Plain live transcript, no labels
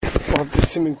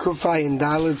Siman Kufay in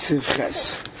Dalet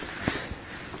Sivches.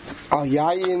 Al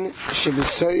Yayin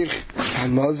Shebesoich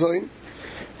Hamazoin,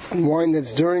 and wine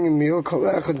that's during a meal. Kol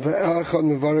Echad Ve'echad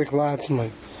Mevarich La'atzmai.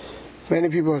 Many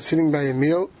people are sitting by a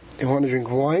meal. They want to drink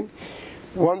wine.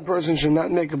 One person should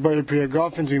not make a Ber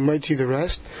Priyagofen to be mighty the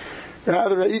rest.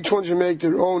 Rather, each one should make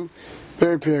their own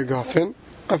Ber Priyagofen.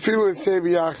 I feel it say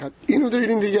biyachad, even if they're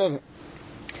eating together.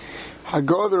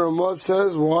 Haggadah the Ramah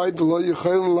says, why do lo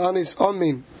yichayim lanis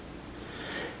amen?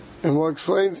 And one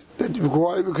explains that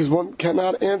why, because one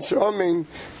cannot answer amen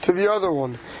to the other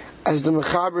one. As the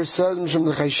Mechaber says, Mishum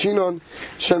the Chayshinon,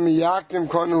 Shem Yaktim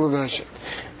Karnel Leveshet.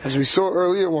 As we saw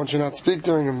earlier, one should not speak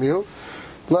during a meal,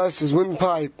 lest his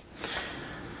windpipe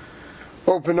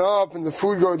open up and the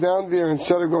food go down there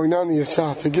instead of going down the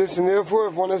esophagus. And therefore,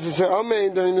 if one has to say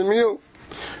amen during the meal,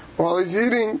 while he's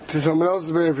eating to someone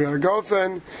else's Ber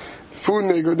Priyagofen, the food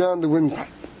may go down the windpipe.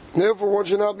 Therefore, one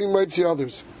should not be mighty to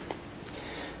others.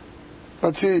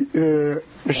 Let's see, Mr.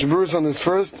 Berura on this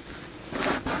first.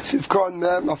 Sif Khan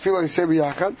Mem, I feel like say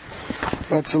biyachad.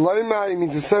 That's a loymar, he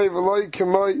means to say, v'loy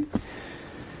k'moy,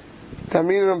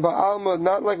 taminim ba'alma,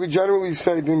 not like we generally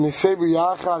say, they may say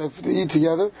biyachad if they eat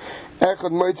together.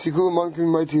 Echad mighty kulam, one can be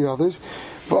mighty to others.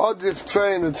 V'adif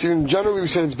tfein, that's even generally we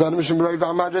say it's better, Mishum b'lei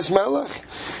v'amadres melech.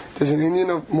 There's an Indian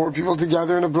of more people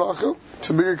together in a bracha. It's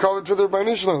a bigger cover for their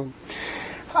Rebbeinu Shalom.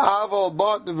 Aval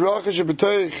bat the bracha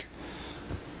shebetoich.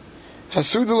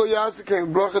 Hasuda lo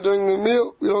yasakim bracha during the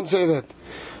meal. We don't say that.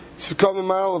 It's a common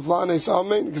mile of lanes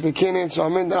amen because they can't answer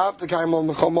amen. They have to kaim al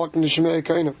mechal makim d'shemei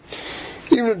kaina.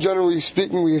 Even if generally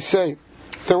speaking, we say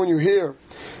that when you hear,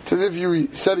 it's as if you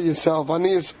said to yourself,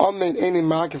 "Anias amen eini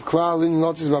makiv klal in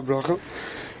lotzis bracha."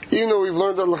 Even though we've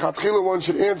learned that lechatchila one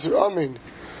should answer amen.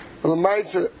 Well,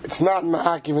 it's not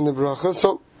ma'akiv in the bracha,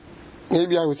 so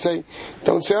maybe I would say,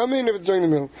 don't say amen if it's during the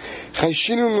meal.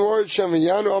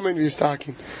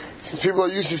 Since people are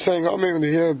used to saying amen when they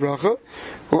hear a bracha,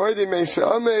 or they may say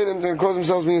amen and then cause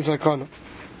themselves being sakana.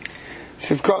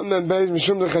 Sif cotton and beis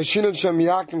mishum the chayshinon shem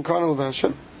yakim kanal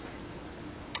vesha.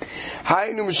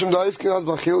 Haynu mishum da'iskin az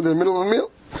bachil, they're in the middle of a meal.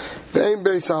 The aim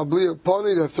beis abli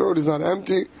uponi, their throat is not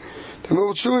empty, they're middle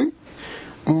of chewing.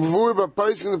 The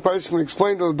Paiskim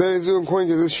explained the day Zoom according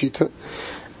to this shita.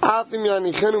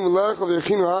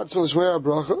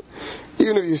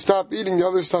 Even if you stop eating, the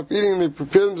others stop eating, and they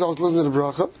prepare themselves to listen to the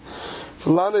bracha. It's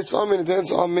not going to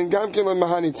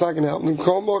help.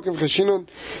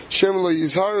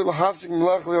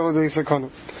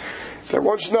 That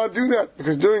one should not do that,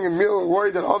 because during a meal we're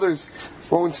worried that others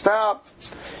won't stop.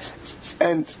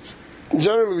 And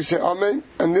generally we say amen,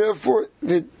 and therefore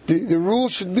the rule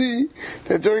should be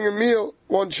that during a meal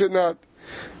one should not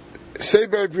say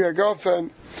Ber Priyagofen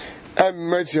and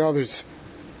mercy others.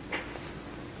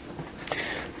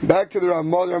 Back to the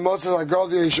Ramah. The Ramah says,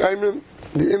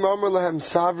 the Imam Lahem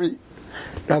Savri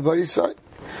Rabbi Yisai.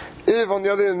 If on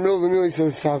the other end, in the middle of the meal, he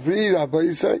says Savri Rabbi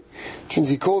Yisai, which means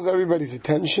he calls everybody's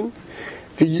attention.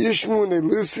 The Yishmu, and they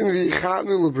listen, the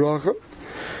Yichatnu Lebracha,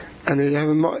 and they have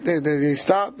a mind, they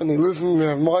stop and they listen, they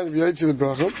have a mind to the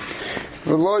bracha.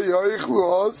 V'lo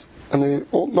yoichlu oz, and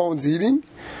no one's eating.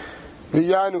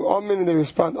 V'yanu amen, and they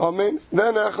respond amen.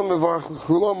 Then echem mevarach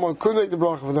l'chulam, one could make the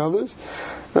bracha with others.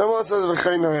 Then one says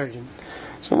v'chein na'egin.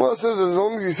 So one says as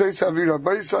long as you say savir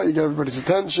rabbeisa, you get everybody's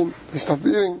attention, they stop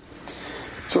eating,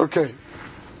 it's okay.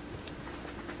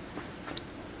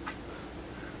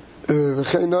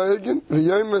 V'chein na'egin,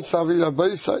 v'yayim savir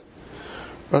rabbeisa.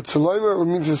 But Salomer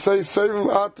means to say, Seif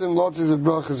atim lotzis of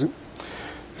brachazu.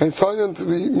 And find them to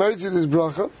be married to this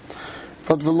bracha.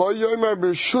 But v'lo yomer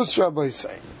b'shus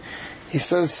rabbeisai. He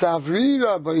says, Savri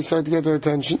rabbeisai to get their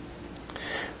attention.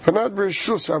 But not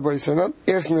b'shus rabbeisai, not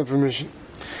asking their permission.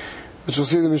 Which we'll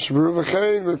see the Mishna Berura.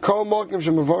 V'chein v'kol mokim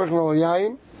shem mevarchim al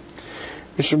yayin.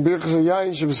 Mishum birchas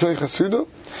yayin shem b'seich Seudah.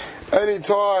 Any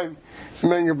time you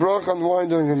make a bracha on wine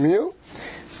during a meal,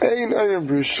 ein ayim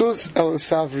b'shus el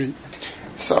savri.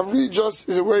 Savri just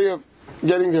is a way of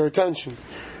getting their attention.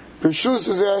 Bershus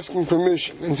is asking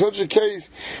permission. In such a case,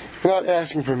 you're not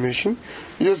asking permission.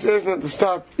 You just ask them to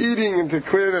stop eating and to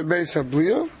clear that base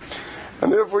habliya.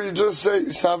 And therefore you just say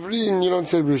Savri and you don't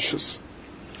say Bershus.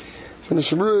 So the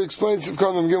Berura explains, if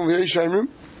come giving the Yeshayim,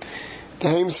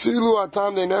 this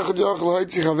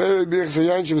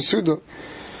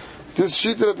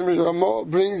shita that the Ramah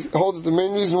brings holds that the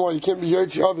main reason why you can't be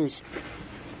yaitzi others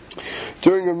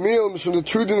during a meal is from the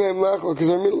true name lechel, because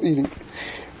they're middle eating.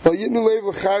 But and they're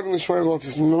not going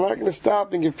to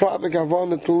stop and give proper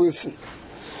kavanah to listen.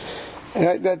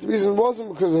 And that reason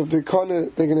wasn't because of they're going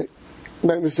to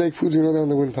make mistake, food's going to go down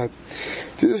the windpipe.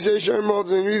 This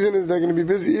main reason is they're going to be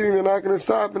busy eating, they're not going to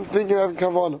stop and thinking of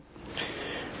kavanah.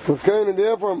 And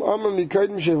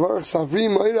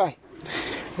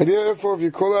therefore, if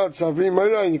you call out Savri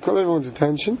Mairai and you call everyone's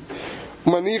attention,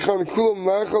 and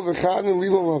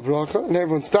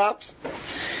everyone stops,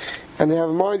 and they have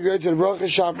a mind to the bracha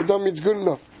shop, it's good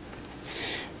enough.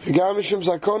 And the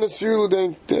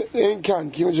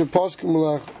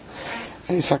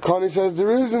Sakani says there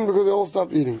isn't because they all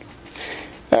stop eating.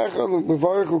 Can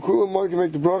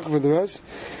make the bracha for the rest.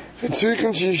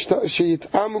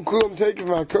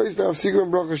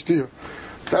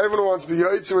 Everyone wants to be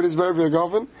yaitzer with his Berura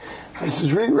Gofen, has to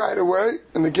drink right away,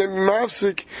 and they can't be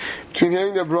mafsik between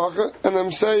hearing their bracha and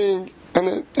them saying,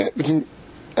 between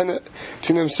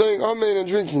them saying amen and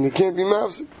drinking. They can't be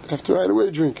mafsik. They have to right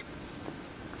away drink.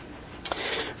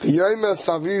 The Yayma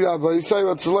Savri Rabbi Yisai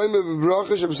Ratzalaim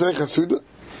Bebracha Shebsei Seudah.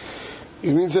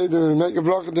 It means they make a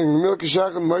bracha during the milk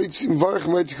shach and might in varach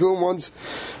might kul once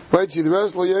might see the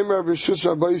rest. Lo Yayma B'Shus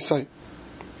Rabbi Yisai.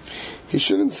 He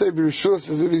shouldn't say Berishus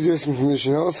as if he's asking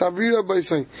permission. Because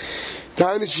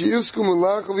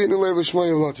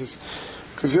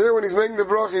here when he's making the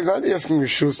bracha, he's not asking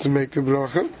Berishus to make the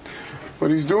bracha.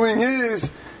 What he's doing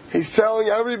is, he's telling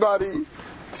everybody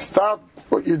to stop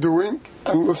what you're doing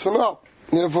and listen up.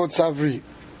 Therefore it's Savri.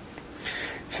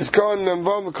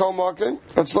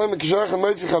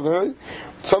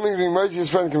 Something being made to his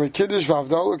friend can be Kiddush,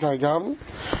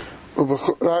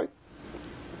 right?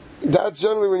 That's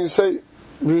generally when you say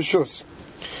Berishus.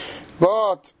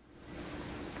 But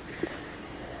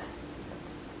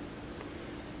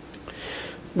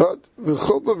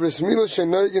B'chuppah b'smila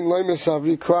she'noigin lo'im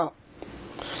Savri klal.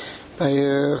 By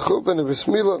chuppah and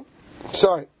b'smila,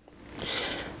 sorry.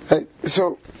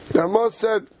 So the Rama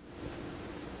said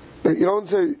that you don't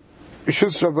say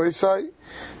Berishus Rabbi Yisai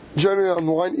generally on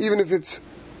wine, even if it's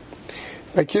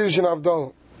by Kiddush and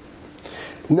Avdalah.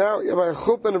 Now, by a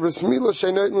chuppah and a brismila,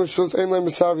 she'neit m'shus ein le'im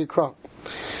Savri klal.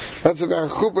 That's by a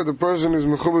chuppah, the person is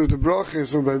mechuppah with the brachas,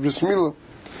 so by brismila,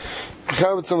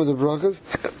 with some of the brachas.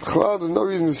 Klal, there's no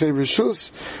reason to say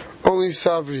b'shus, only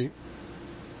Savri.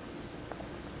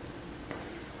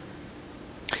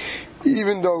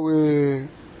 Even though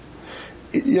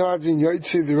you're not being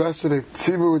yaitzi the rest of the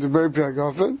tzibur with the Berura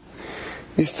Gofen,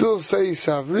 you still say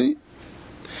Savri.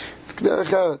 It's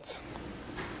k'derech eretz.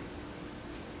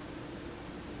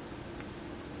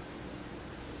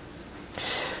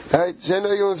 Right, zijn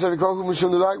regelen zijn we goed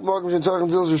moeten de raak maken met zorgen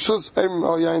deels Rishus,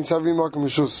 al jij in Savri maken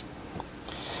Rishus.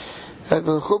 Het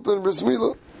wil goed in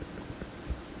Brismila.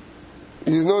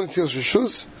 There's no need to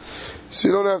Rishus, so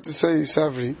you don't have to say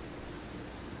Savri.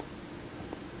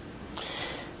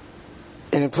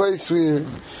 In a place where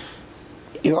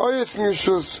you are asking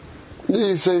Rishus,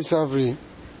 you say Savri.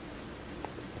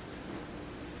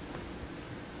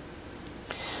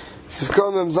 So if you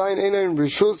call them Zayin Einar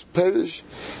Rishus, perish.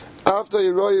 After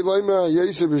Yeroy Loima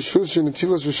Yosef B'Shus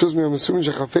Shenatilas B'Shus Me Amasumin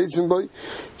Shechafeitzin Boy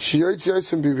Sheyotzi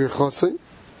Yosef B'Birchasei.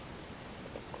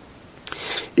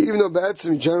 Even though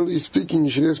B'Atzim, generally speaking, you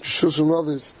should ask B'Shus from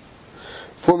others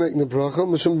for making the bracha.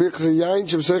 Mishum B'Chazei Yain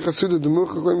Shebsei Seudah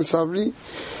Demuchach Loim Savri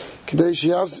K'dei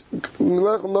Sheyavs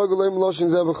Melech Nogel Loim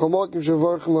Loshin Zeh B'Chamalkim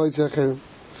Shevarchem Loitzei.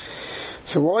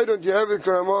 So why don't you ever, the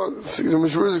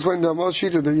Mishmur explained to Amal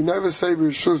Shita that you never say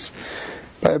B'Shus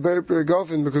by a Berura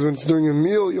Gofen, because when it's during a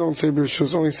meal, you don't say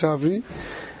Berishus, only Savri.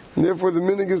 And therefore the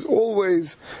minig is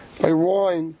always, by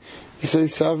wine, you say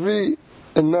Savri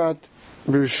and not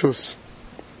Berishus.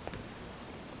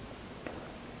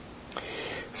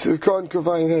 Sivkan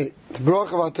Kuvayin Hey, the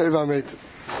bracha of Ateva Meitiv.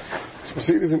 So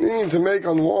see, there's an Indian to make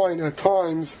on wine at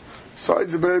times,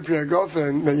 besides the Berura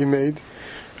Gofen that you made,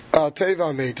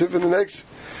 Ateva Meitiv, and the next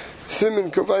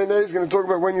Siman Kuvayin Hey is going to talk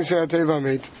about when you say Ateva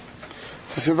Meitiv.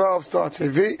 So Seif starts, you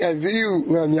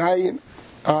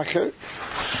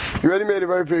already made a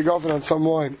Berura Gofen on some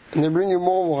wine, and they bring you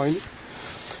more wine.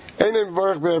 You don't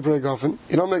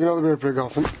make another Berura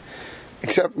Gofen,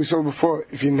 except we saw before,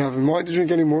 if you didn't have a mind to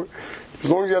drink anymore, as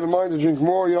long as you had a mind to drink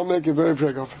more, you don't make a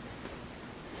Berura Gofen.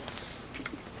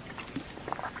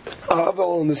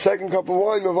 In the second cup of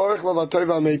wine, you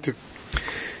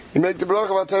make the bracha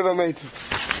of Ateva Meitiv.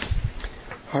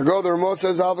 The Ramah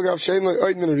says,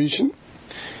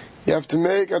 you have to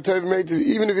make Ateva Meitiv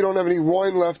even if you don't have any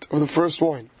wine left of the first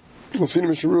wine. We'll see the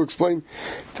Mishna explain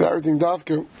to everything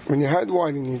Davka. When you had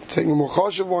wine and you're taking a more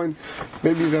chashav wine,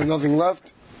 maybe you have nothing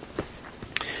left.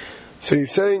 So he's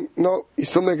saying, no, you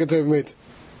still make Ateva Meitiv.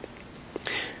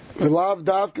 V'lav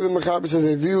Davka, the Mechaber says,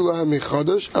 Eviu lahem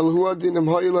mechadosh, al hu adin am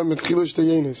ha'ila metchilosh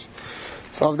tayenis.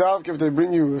 So Davka, if they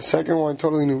bring you a second wine,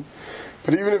 totally new.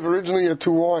 But even if originally you had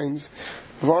two wines,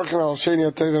 V'archan al sheni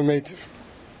Ateva Meitiv.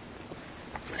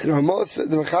 So the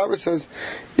Mechaber says,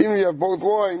 even if you have both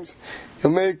wines,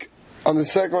 you'll make on the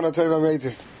second one, Ateva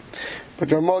Meitiv. But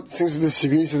Ramad seems to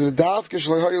disagree. He says, "Daf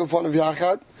kishloihoyil fun of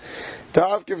yachad."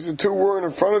 Daf, if the two were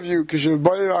in front of you,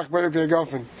 kishobayirach beir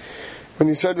piagafen. When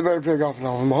you said the beir piagafen,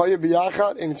 al v'mahoya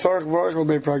biyachad in tzarich v'orichel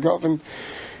beir piagafen,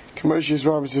 k'moshis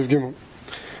barbasiv gimel.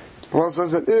 Well,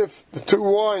 says that if the two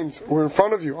wines were in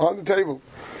front of you on the table,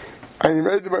 and you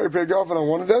made the beir piagafen on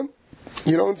one of them,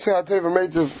 you don't say Ateva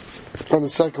Meitiv on the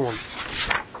second one.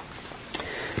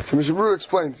 So Berura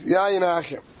explains, Yayin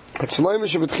Achya. It's a lame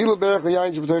Shabbatchila Berach the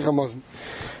Yayin Shabbatech HaMazon.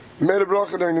 You made a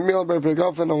bracha during the meal by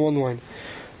Pregafen on one wine.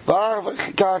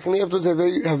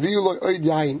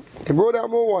 They brought out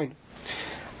more wine.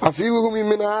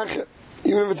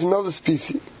 Even if it's another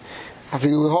species.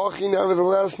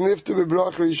 Nevertheless, Nifta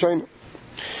Bebracha Rishayna.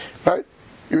 Right?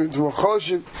 Even if it's more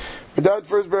choshev. But that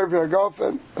first Ber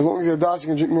Pregafen, as long as you're dasing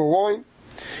and drink more wine, you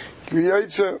can be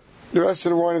Yaitza the rest of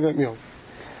the wine of that meal.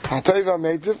 Hateva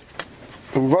Meitiv.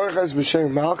 When Varachas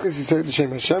b'Shem Malchus, he said to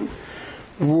Shem Hashem,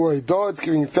 V'oidah, it's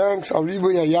giving thanks, Al Ribu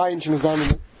Yayin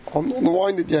Shenizdan, on the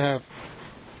wine that you have.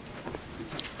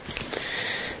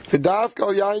 V'davka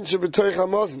Al Yayin Shebetoich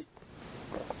HaMazon.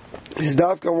 This is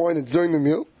Davka wine that's during the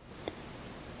meal.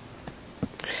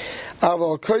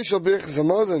 Aval Koishal Birchas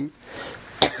HaMazon,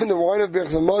 the wine of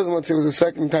Birchas HaMazon, let's say, was the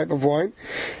second type of wine.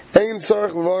 Ein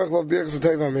Tzarech L'varach Lav Birchas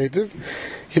Hateva Meitiv.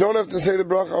 You don't have to say the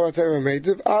bracha or Ateva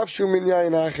Meitiv, Afshu min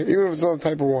yayin acher, even if it's another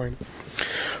type of wine.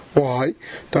 Why?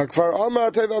 Takvar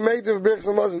Amar Ateva Meitiv Birchas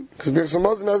HaMazon, because Birchas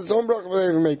HaMazon has its own bracha of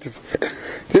Ateva Meitiv.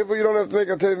 Therefore, you don't have to make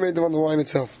Ateva Meitiv on the wine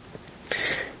itself.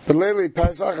 But lately,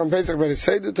 Pesach and Pesach by the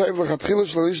Seudah, Toiv L'chatchila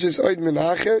Shlishtis Oid min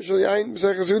acher, Shal Yayin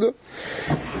B'Seich Seudah.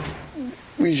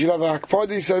 We should have a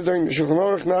Akpadi, he says during the Shulchan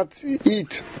Aruch, not to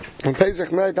eat, on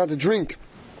Pesach night, not to drink.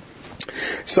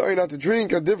 Sorry, not to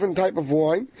drink a different type of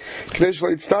wine. You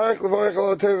shouldn't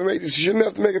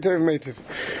have to make a Teva Meitiv.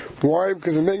 Why?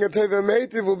 Because making a Teva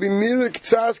Meitiv will be near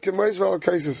K'tzas K'mais V'al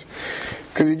cases.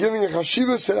 Because you're giving a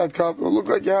chashivas to that cup, it will look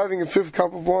like you're having a fifth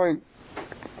cup of wine.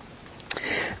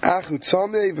 Now that's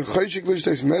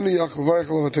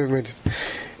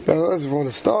for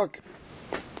the stock.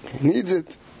 He needs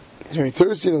it. He's very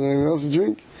thirsty, doesn't have anything else to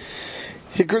drink.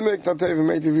 He could make that Teva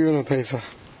Meitiv even on Pesach.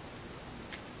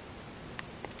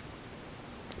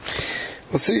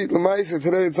 We'll see Lamaisa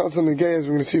today. It's not something gay as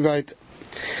we're going to see right.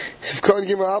 If I'm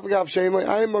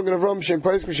going to run Shem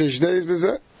Pesach days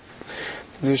bezeh.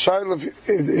 There's a shayla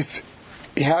if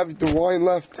you have the wine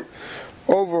left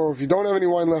over, or if you don't have any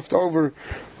wine left over,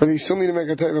 whether you still need to make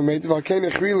a Teva Meitiv.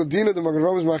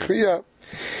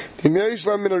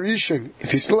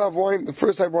 If you still have wine, the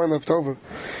first type of wine left over,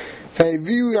 then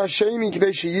Baruch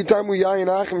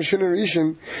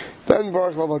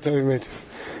Lav Teva Meitiv.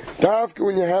 Dafka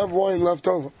when you have wine left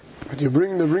over, but you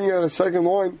bring out a second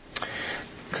wine,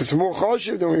 because it's more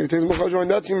choshev, then when you taste more choshev wine,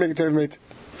 that's when you make a Teva Meitiv.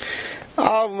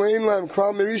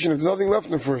 If there's nothing left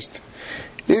in the first.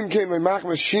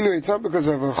 It's not because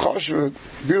of a choshev, a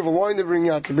beautiful wine to bring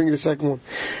out, to bring you the second one.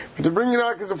 But to bring it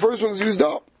out because the first one's used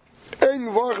up. So the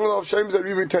Berura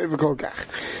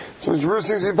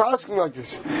seems to be passing like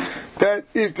this. That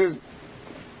if there's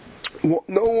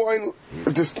no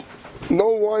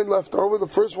wine left over, the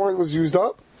first wine was used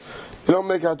up, you don't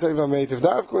make Ateva Meitiv.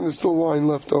 Dafka when there's still wine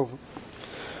left over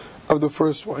of the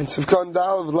first wine. This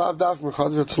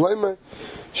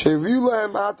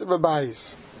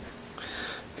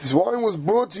wine was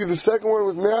brought to you, the second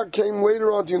one came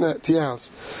later on to your house.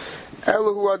 So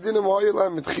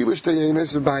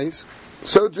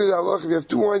to the halach, if you have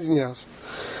two wines in your house,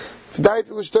 you had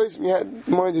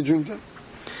wine to drink them.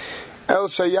 The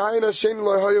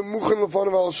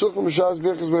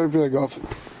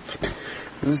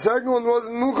second one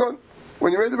wasn't muchan.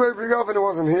 When you made the beir piagafen, it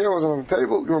wasn't here, it wasn't on the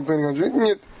table, you weren't planning on drinking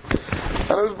it,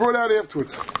 and it was brought out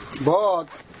afterwards.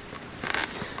 But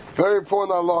very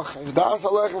important halach.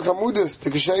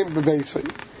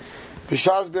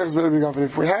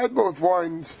 If we had both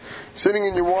wines sitting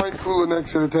in your wine cooler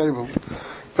next to the table,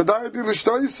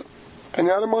 and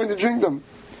you had a mind to drink them,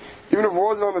 even if it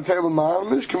wasn't on the table,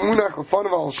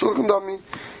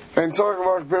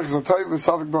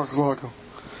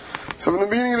 so from the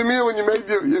beginning of the meal, when you made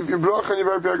your bracha and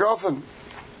your beir piagafen,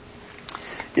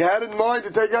 you had in mind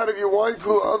to take out of your wine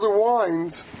cooler other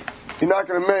wines, you're not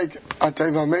going to make a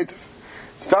Teva Meitiv.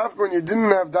 Stafka, when you didn't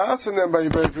have das in them by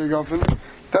your beir piagafen,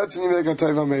 that's when you make a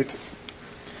Teva Meitiv.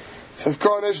 So if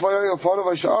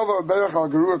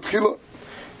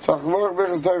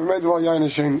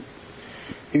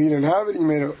you didn't have it, you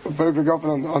made a beir piagafen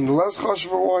on the less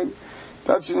chashuv wine,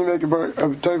 that's when you make a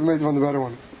Teva Meitiv on the better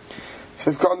one. So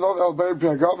if Kanvav el beir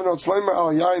piagafen not sleimer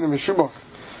al yayin and meshubach,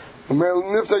 umel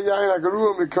nifta yayin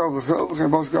agaru and mikol v'chol v'chem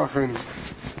bas gachin.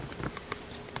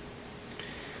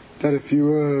 that if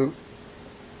you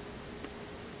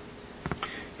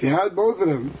had both of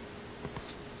them,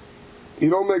 you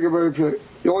don't make a berry pig.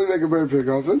 You only make a berry pig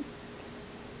oven,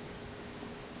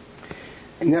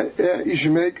 and that you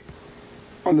should make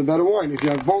on the better wine. If you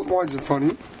have both wines in front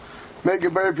of you, make a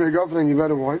berry pig oven and your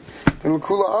better wine. Then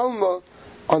l'kula alma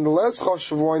on the last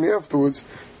chosh of wine afterwards,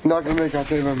 you're not going to make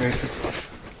hateva maker.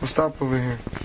 We'll stop over here.